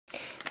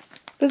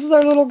This is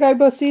our little guy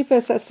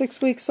Bocephus at 6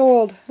 weeks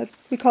old.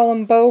 We call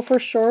him Bo for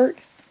short.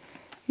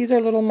 He's our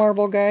little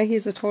marble guy.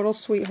 He's a total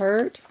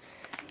sweetheart.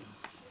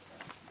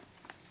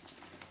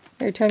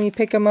 Every time you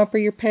pick him up or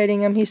you're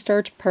petting him, he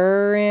starts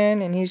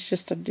purring, and he's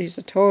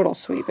a total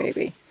sweet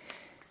baby.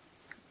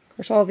 Of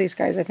course, all these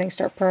guys I think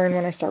start purring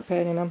when I start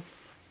petting them.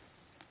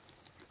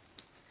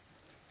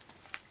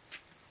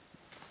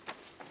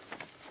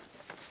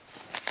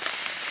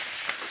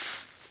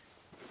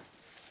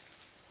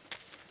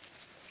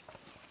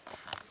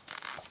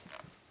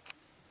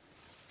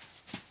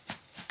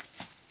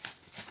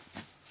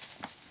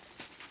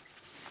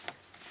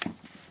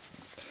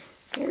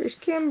 There's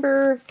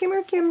Kimber. Come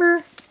here,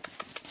 Kimber.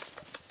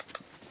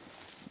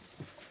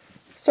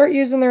 Start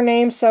using their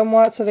name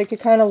somewhat so they could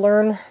kind of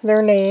learn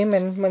their name,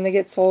 and when they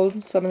get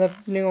sold, some of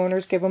the new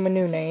owners give them a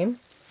new name.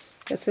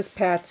 This is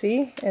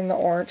Patsy in the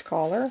orange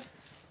collar.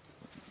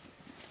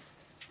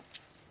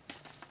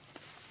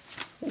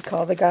 We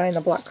call the guy in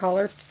the black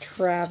collar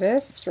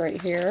Travis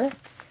right here.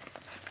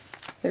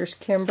 There's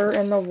Kimber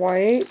in the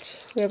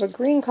white. We have a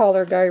green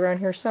collar guy around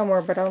here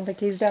somewhere, but I don't think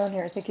he's down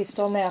here. I think he's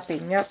still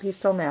napping. Yep, he's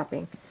still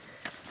napping.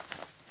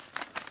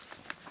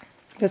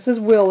 This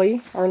is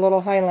Willie, our little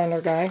Highlander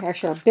guy.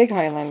 Actually, our big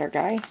Highlander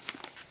guy.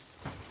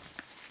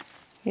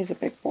 He's a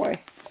big boy.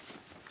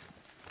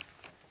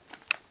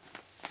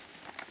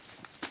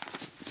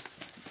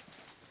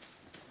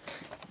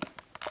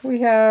 We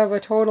have a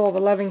total of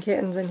 11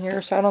 kittens in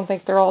here, so I don't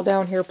think they're all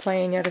down here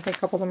playing yet. I think a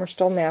couple of them are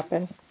still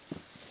napping.